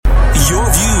Your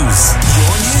views,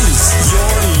 your news,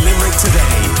 your Limerick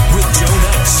Today with Joe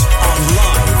Nash on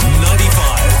Live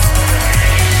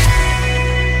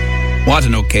 95. What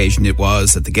an occasion it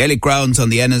was at the Gaelic grounds on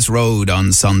the Ennis Road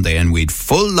on Sunday, and we'd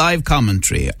full live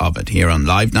commentary of it here on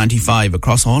Live 95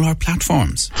 across all our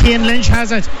platforms. Cian Lynch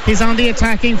has it. He's on the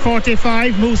attacking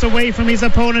 45, moves away from his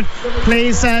opponent,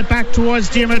 plays back towards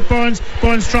Diarmuid Burns.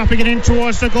 Burns dropping it in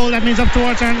towards the goal. That means up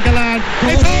towards Aaron Gallagher.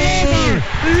 It's all over.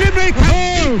 Limerick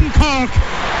has beaten Cork.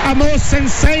 A most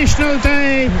sensational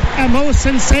day.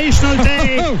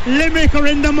 Limerick are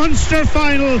in the Munster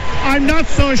final. I'm not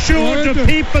so sure the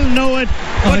people know it,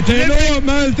 but they know it,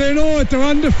 Mal. They know it. They're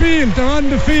on the field.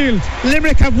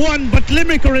 Limerick have won, but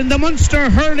Limerick are in the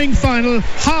Munster Hurling Final.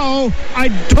 How? I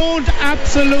don't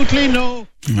absolutely know.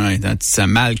 Right, that's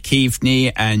Mal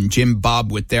Keaveney and Jim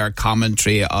Bob with their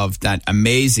commentary of that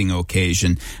amazing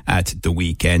occasion at the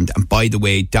weekend. And by the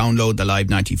way, download the Live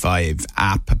 95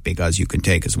 app because you can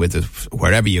take us with us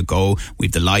wherever you go.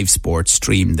 We've the live sports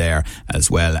stream there as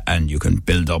well, and you can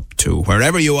build up to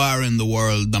wherever you are in the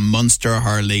world, the Munster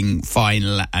Hurling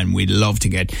Final, and we'd love to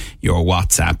get your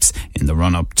WhatsApps in the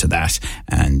run-up to that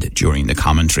and during the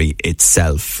commentary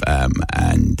itself.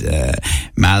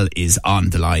 Mal is on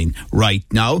the line right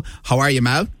now. How are you,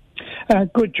 Mal?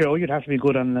 Good, Joe. You'd have to be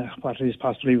good on what is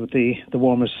possibly with the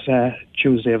warmest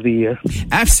Tuesday of the year.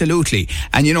 Absolutely.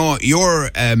 And you know, your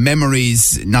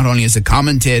memories, not only as a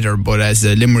commentator but as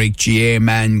a Limerick GA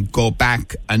man, go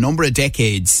back a number of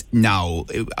decades now.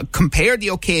 Compare the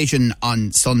occasion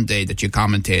on Sunday that you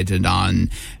commentated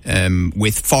on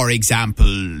with, for example,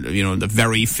 you know, the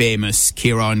very famous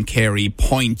Kieran Carey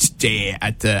Point Day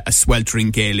at the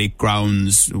sweltering Gaelic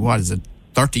grounds. What is it?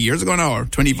 30 years ago now, or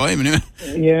 25 anyway?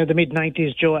 Yeah, the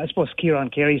mid-90s, Joe. I suppose Kieran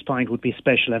Carey's point would be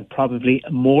special and probably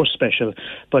more special.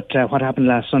 But what happened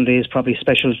last Sunday is probably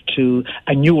special to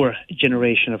a newer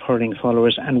generation of hurling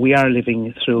followers, and we are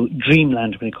living through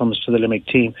dreamland when it comes to the Limerick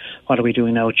team. What are we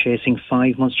doing now? Chasing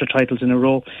 5 Munster titles in a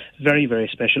row. Very, very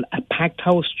special. A packed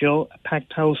house, Joe. A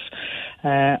packed house.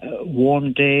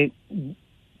 Warm day.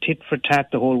 Tit for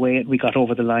tat the whole way. We got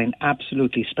over the line.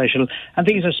 Absolutely special. And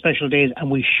these are special days,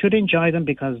 and we should enjoy them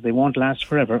because they won't last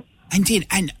forever. Indeed.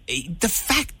 And the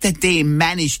fact that they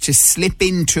managed to slip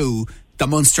into the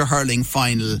Munster Hurling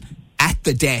Final at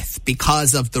the death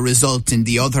because of the result in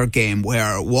the other game,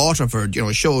 where Waterford, you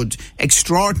know, showed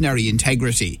extraordinary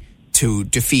integrity to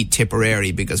defeat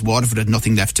Tipperary, because Waterford had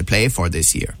nothing left to play for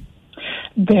this year.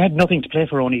 They had nothing to play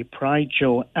for, only pride,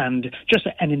 Joe. And just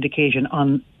an indication,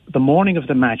 on the morning of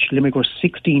the match, Limerick were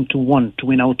 16-1 to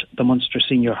win out the Munster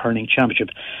Senior Hurling Championship.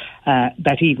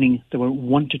 That evening, there were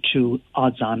 1-2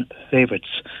 odds-on favourites.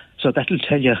 So that'll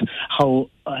tell you how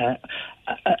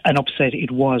an upset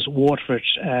it was. Waterford,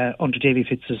 under Davy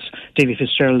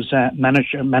Fitzgerald's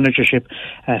managership,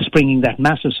 springing that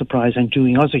massive surprise and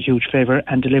doing us a huge favour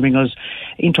and delivering us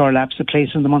into our laps a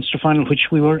place in the Munster final,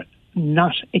 which we were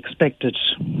not expected.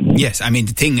 Yes, I mean,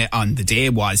 the thing on the day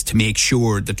was to make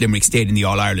sure that Limerick stayed in the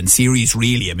All-Ireland series,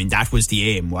 really. I mean, that was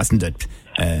the aim, wasn't it?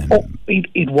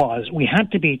 It was. We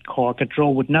had to beat Cork. A draw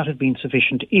would not have been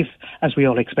sufficient if, as we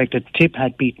all expected, Tip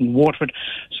had beaten Waterford.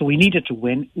 So we needed to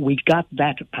win. We got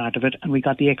that part of it, and we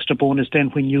got the extra bonus then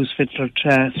when news filtered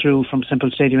through from Semple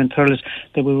Stadium in Thurles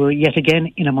that we were yet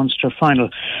again in a Munster final.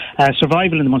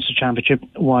 Survival in the Munster Championship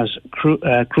was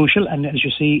crucial, and as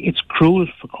you see, it's cruel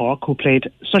for Cork, who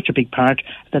played such a big part,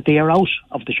 that they are out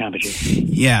of the championship.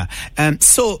 Yeah.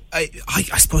 So I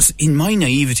suppose in my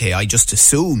naivete, I just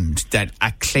assumed that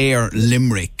a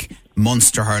Clare-Limerick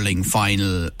Munster Hurling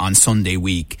Final on Sunday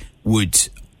week would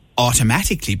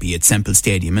automatically be at Semple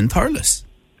Stadium in Thurles.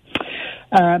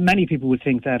 Many people would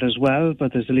think that as well,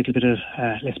 but there's a little bit of,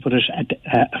 let's put it,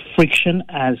 friction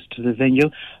as to the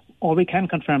venue. All we can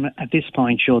confirm at this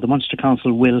point, Joe, the Munster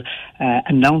Council will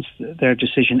announce their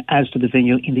decision as to the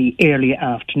venue in the early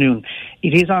afternoon.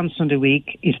 It is on Sunday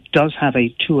week. It does have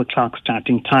a 2:00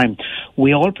 starting time.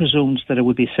 We all presumed that it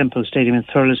would be Semple Stadium in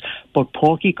Thurles, but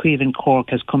Páirc Uí Chaoimh in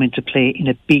Cork has come into play in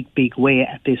a big, big way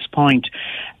at this point.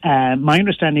 My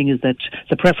understanding is that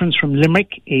the preference from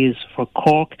Limerick is for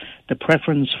Cork. The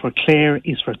preference for Clare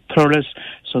is for Thurles.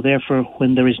 So therefore,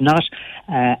 when there is not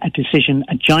a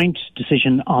joint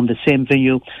decision on the same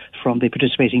venue from the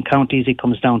participating counties, it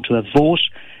comes down to a vote.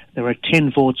 There are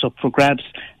 10 votes up for grabs,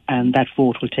 and that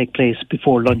vote will take place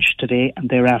before lunch today, and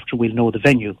thereafter we'll know the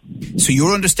venue. So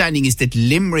your understanding is that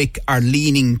Limerick are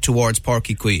leaning towards Páirc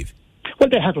Uí Chaoimh? Well,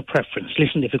 they have a preference.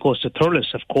 Listen, if it goes to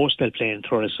Thurles, of course they'll play in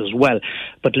Thurles as well.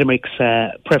 But Limerick's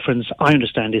preference, I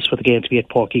understand, is for the game to be at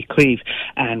Páirc Uí Chaoimh,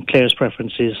 and Clare's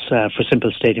preference is for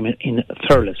Simple Stadium in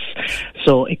Thurles.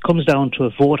 So it comes down to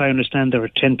a vote. I understand there are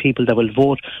 10 people that will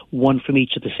vote, 1 from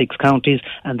each of the 6 counties,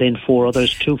 and then 4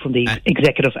 others, 2 from the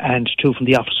executive and 2 from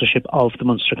the officership of the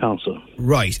Munster Council.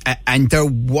 Right, and there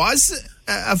was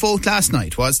a vote last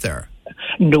night, was there?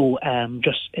 No,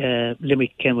 just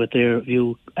Limerick came with their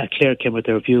view, Clare came with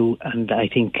their view, and I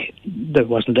think there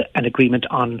wasn't an agreement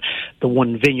on the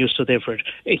one venue, so therefore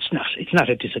it's not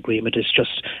a disagreement, it's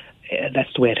just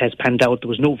that's the way it has panned out. There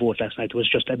was no vote last night, there was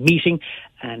just a meeting,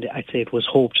 and I'd say it was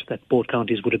hoped that both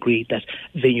counties would agree that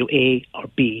venue A or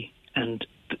B and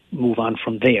move on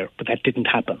from there, but that didn't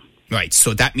happen. Right,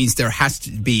 so that means there has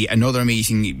to be another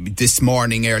meeting this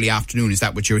morning, early afternoon, is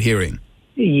that what you're hearing?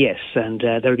 Yes, and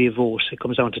there'll be a vote. It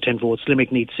comes down to 10 votes.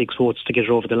 Limerick needs 6 votes to get it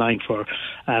over the line for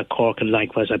Cork, and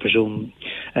likewise, I presume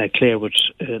Clare would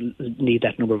need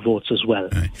that number of votes as well.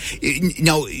 Right.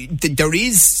 Now, there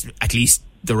is, at least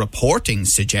the reporting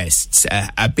suggests,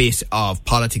 a bit of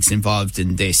politics involved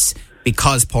in this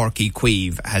because Páirc Uí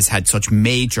Chaoimh has had such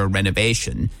major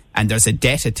renovation and there's a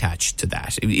debt attached to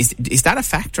that. Is that a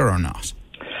factor or not?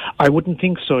 I wouldn't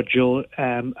think so, Joe.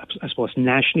 I suppose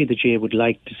nationally the GA would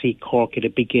like to see Cork in a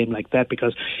big game like that,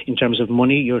 because in terms of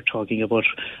money, you're talking about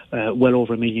well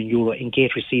over €1 million in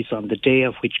gate receipts on the day,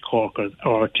 of which Cork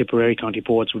or Tipperary county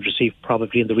boards would receive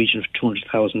probably in the region of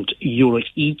 €200,000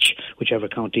 each, whichever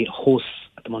county hosts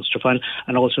the Munster Final.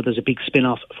 And also there's a big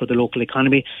spin-off for the local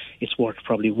economy. It's worth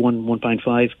probably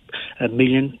 1.5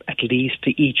 million at least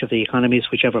to each of the economies,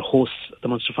 whichever hosts the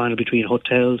Munster Final, between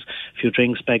hotels, a few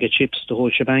drinks, bag of chips, the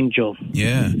whole shebang, Joe.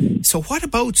 Yeah. So what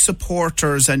about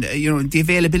supporters and the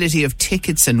availability of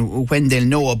tickets and when they'll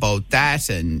know about that,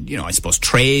 and I suppose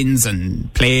trains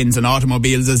and planes and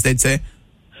automobiles, as they'd say?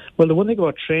 Well, the one thing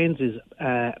about trains is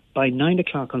by 9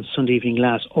 o'clock on Sunday evening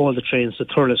last, all the trains to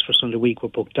Thurles for Sunday week were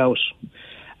booked out.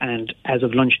 And as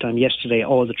of lunchtime yesterday,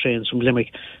 all the trains from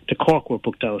Limerick to Cork were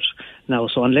booked out. Now,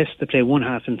 so unless they play one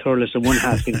half in Thurles and one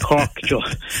half in Cork, Joe,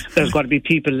 there's got to be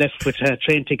people left with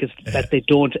train tickets that they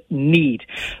don't need.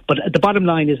 But the bottom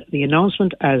line is the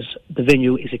announcement as the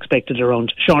venue is expected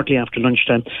around shortly after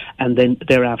lunchtime, and then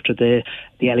thereafter the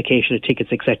allocation of tickets,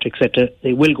 etc.,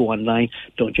 they will go online.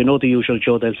 Don't you know the usual,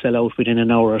 Joe? They'll sell out within an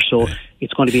hour or so.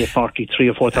 It's going to be a 43,000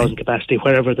 or 4,000 capacity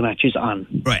wherever the match is on.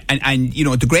 Right, and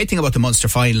the great thing about the Munster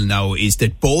Final now is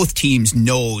that both teams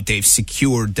know they've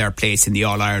secured their place in the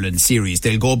All-Ireland series.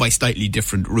 They'll go by slightly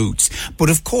different routes. But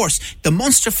of course, the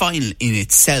Munster Final in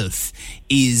itself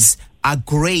is a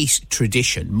great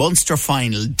tradition. Munster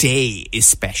Final Day is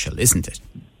special, isn't it?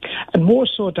 And more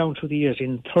so down through the years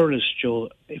in Thurles, Joe,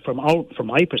 from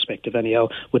my perspective anyhow,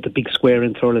 with the big square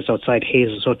in Thurles outside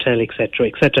Hayes' Hotel, etc.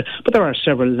 But there are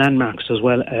several landmarks as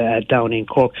well down in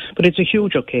Cork. But it's a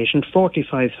huge occasion.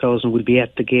 45,000 will be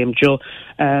at the game, Joe.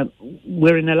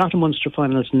 We're in a lot of Munster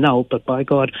finals now, but by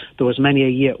God, there was many a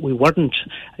year we weren't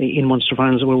in Munster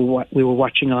finals. We were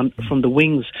watching on from the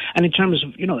wings. And in terms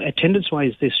of,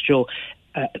 attendance-wise this, Joe,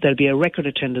 there'll be a record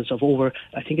attendance of over,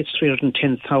 I think it's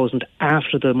 310,000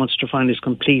 after the Munster Final is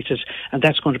completed, and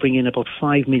that's going to bring in about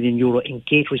 €5 million in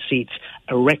gate receipts,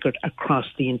 a record across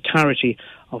the entirety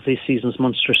of this season's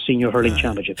Munster Senior Hurling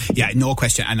Championship. Yeah, no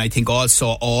question. And I think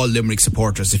also all Limerick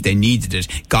supporters, if they needed it,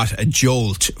 got a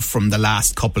jolt from the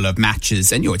last couple of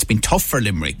matches. And it's been tough for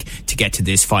Limerick to get to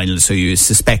this final, so you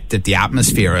suspect that the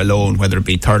atmosphere alone, whether it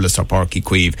be Thurles or Páirc Uí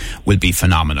Chaoimh, will be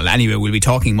phenomenal. Anyway, we'll be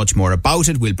talking much more about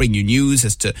it. We'll bring you news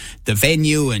as to the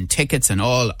venue and tickets and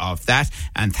all of that.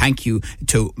 And thank you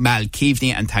to Mal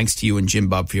Keaveney, and thanks to you and Jim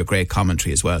Bob for your great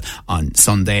commentary as well on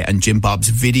Sunday. And Jim Bob's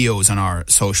videos on our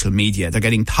social media, they're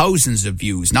getting thousands of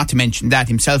views. Not to mention that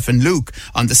himself and Luke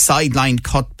on the Sideline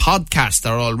Cut podcast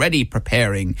are already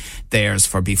preparing theirs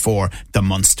for before the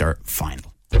Munster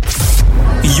Final.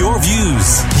 Your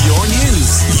views, your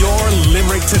news, your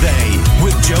Limerick Today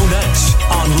with Joe Nash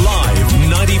on Live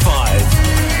 95.